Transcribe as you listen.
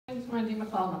Wendy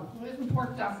McClellan. I live in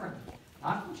Port Dufferin.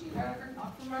 Not from Cheeseburger,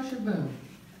 not from Mushaboom.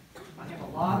 I have a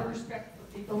lot of respect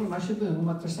for people in Mushaboom,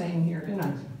 what they're saying here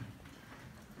tonight.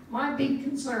 My big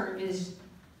concern is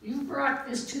you brought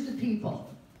this to the people.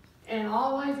 And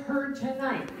all I've heard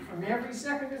tonight from every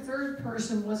second or third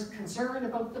person was concern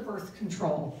about the birth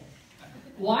control.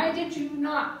 Why did you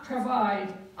not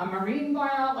provide a marine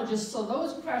biologist so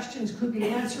those questions could be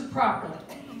answered properly?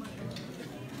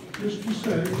 Just to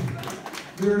say,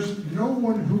 there's no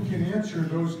one who can answer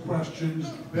those questions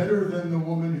better than the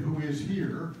woman who is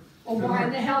here. Well, why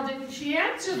in the hell didn't she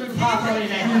answer them properly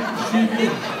then?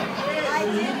 I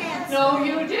did answer. No,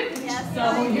 you didn't. Yes,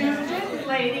 no, you didn't,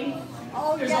 lady.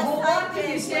 Oh, There's yes, a whole lot I to be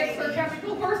did, said for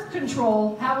chemical birth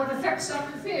control, how it affects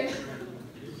other fish.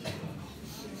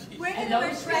 We're And going to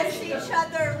those address fish- each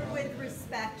other with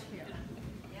respect here.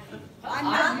 I'm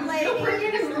not lady. You bring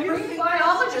in a marine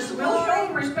biologist, we'll show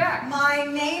them respect. My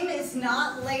name is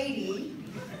not Lady.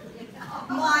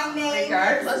 My name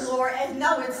Regardless. is Laura.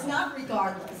 No, it's not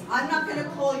regardless. I'm not going to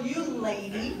call you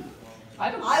Lady.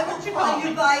 I will call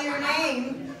you by your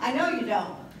name. I know you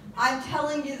don't. I'm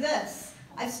telling you this.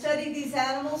 I've studied these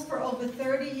animals for over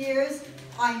 30 years.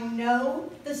 I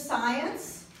know the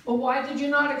science. Well, why did you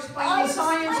not explain the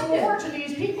science more to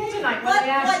these people tonight when But they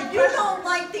asked you you questions? don't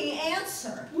like the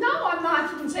answer. No, I'm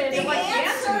not even saying they The like the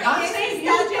answer. answer I'm is saying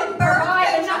that you the didn't birth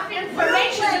provide control- enough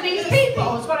information to let these me people,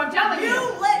 speak. is what I'm telling you.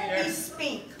 You let me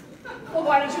speak. Well,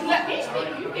 why did you let me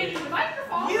speak? You gave me the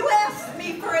microphone. You asked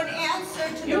me for an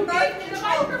answer to You the birth gave me the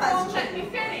control microphone, let question. me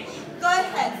finish. Go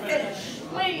ahead, finish.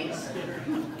 Please.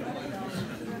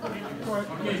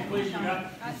 Okay, please, you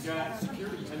got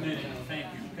a minute. Thank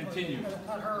you.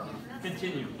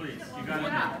 Continue, please. You got a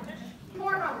Yeah. minute.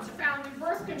 Hormones found in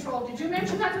birth control. Did you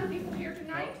mention that to the people here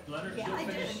tonight? Let her, Yeah, she'll I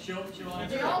finish. did. She'll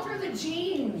answer. They alter the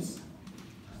genes.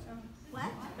 What?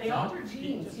 They alter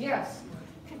genes, yes.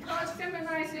 Can cause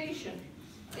feminization.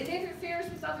 It interferes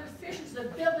with other fish's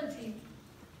ability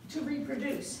to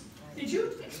reproduce. Did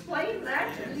you explain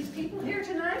that to these people here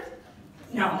tonight?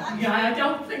 No, yeah, I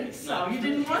don't think so. You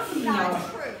didn't want them to know.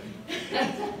 Not true.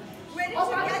 Where did Oh,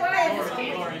 you by get the way,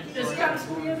 that? Lori, this comes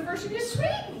from the University of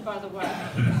Sweden, by the way.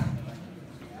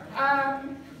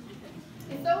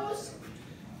 If those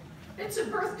bits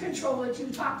of birth control that you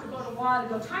talked about a while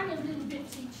ago, tiny little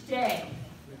bits each day,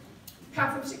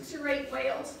 come from 6 or 8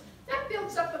 whales, that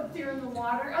builds up there in the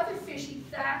water. Other fish eat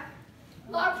that.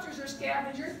 Lobsters are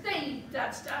scavengers, they eat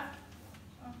that stuff.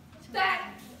 That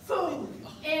food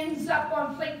ends up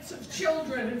on plates of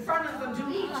children in front of them to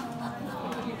eat.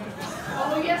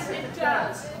 Oh, yes, it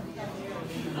does.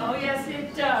 Oh, yes,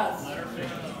 it does. Let her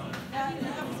finish.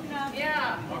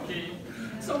 Yeah. Okay.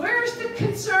 So where's the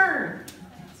concern?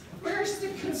 Where's the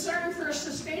concern for a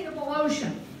sustainable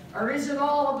ocean? Or is it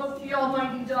all about the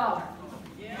almighty dollar?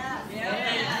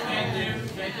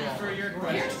 Thank you for your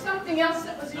question. Here's something else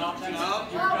that was interesting.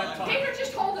 Peter,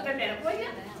 just hold it a minute, will you?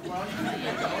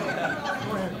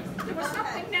 There was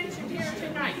something mentioned here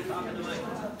tonight.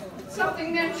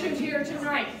 Something mentioned here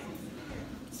tonight.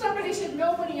 Somebody said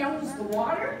nobody owns the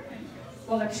water.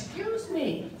 Well, excuse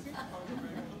me.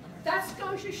 That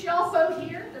Scotia shelf out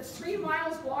here, that's 3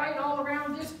 miles wide all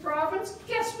around this province,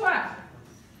 guess what?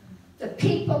 The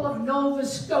people of Nova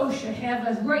Scotia have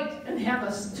a right and have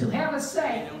a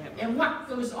say in what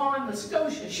goes on the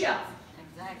Scotia shelf.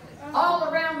 Exactly.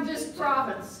 All around this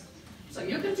province. So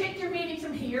you can take your meeting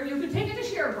from here, you can take it to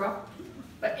Sherbrooke,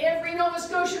 but every Nova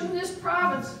Scotian in this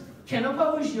province can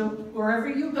oppose you wherever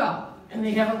you go, and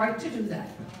they have a right to do that.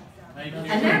 Thank you.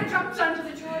 And that comes under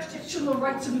the jurisdictional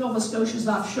rights of Nova Scotia's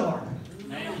offshore.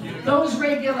 Thank you. Those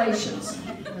regulations.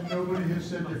 And nobody has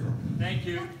said different. Thank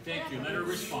you. Let her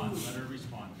respond. Thank you.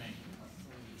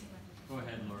 Go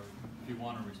ahead, Laura, if you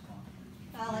want to respond.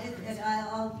 Well,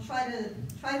 I'll try to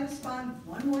respond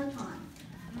one more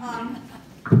time.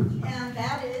 And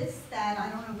that is that I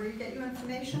don't know where you get your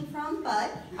information from, but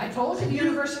I told you the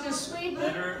University of Sweden.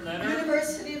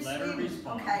 University of let her Sweden.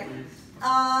 respond, Okay. please.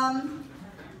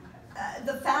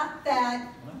 The fact that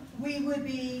we would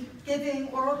be giving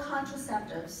oral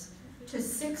contraceptives to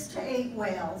 6 to 8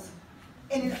 whales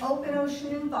in an open ocean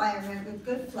environment with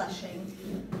good flushing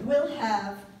will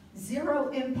have zero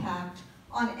impact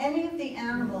on any of the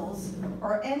animals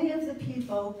or any of the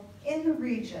people in the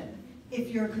region. If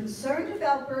you're concerned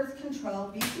about birth control,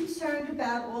 be concerned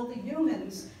about all the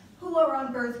humans who are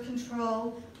on birth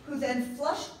control, who then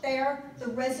flush the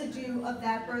residue of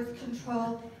that birth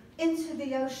control into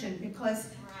the ocean, because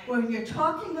when you're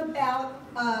talking about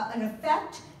an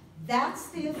effect, that's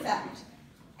the effect.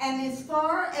 And as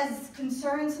far as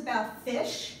concerns about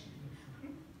fish,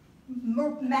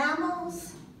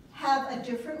 mammals have a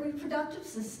different reproductive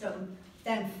system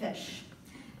than fish.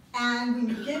 And when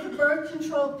you give a birth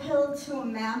control pill to a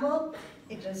mammal,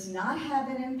 it does not have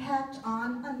an impact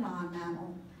on a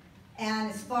non-mammal.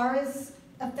 And as far as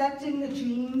affecting the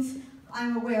genes,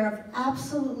 I'm aware of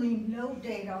absolutely no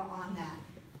data on that.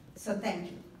 So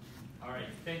thank you. All right,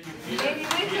 thank you. Maybe we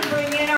can bring in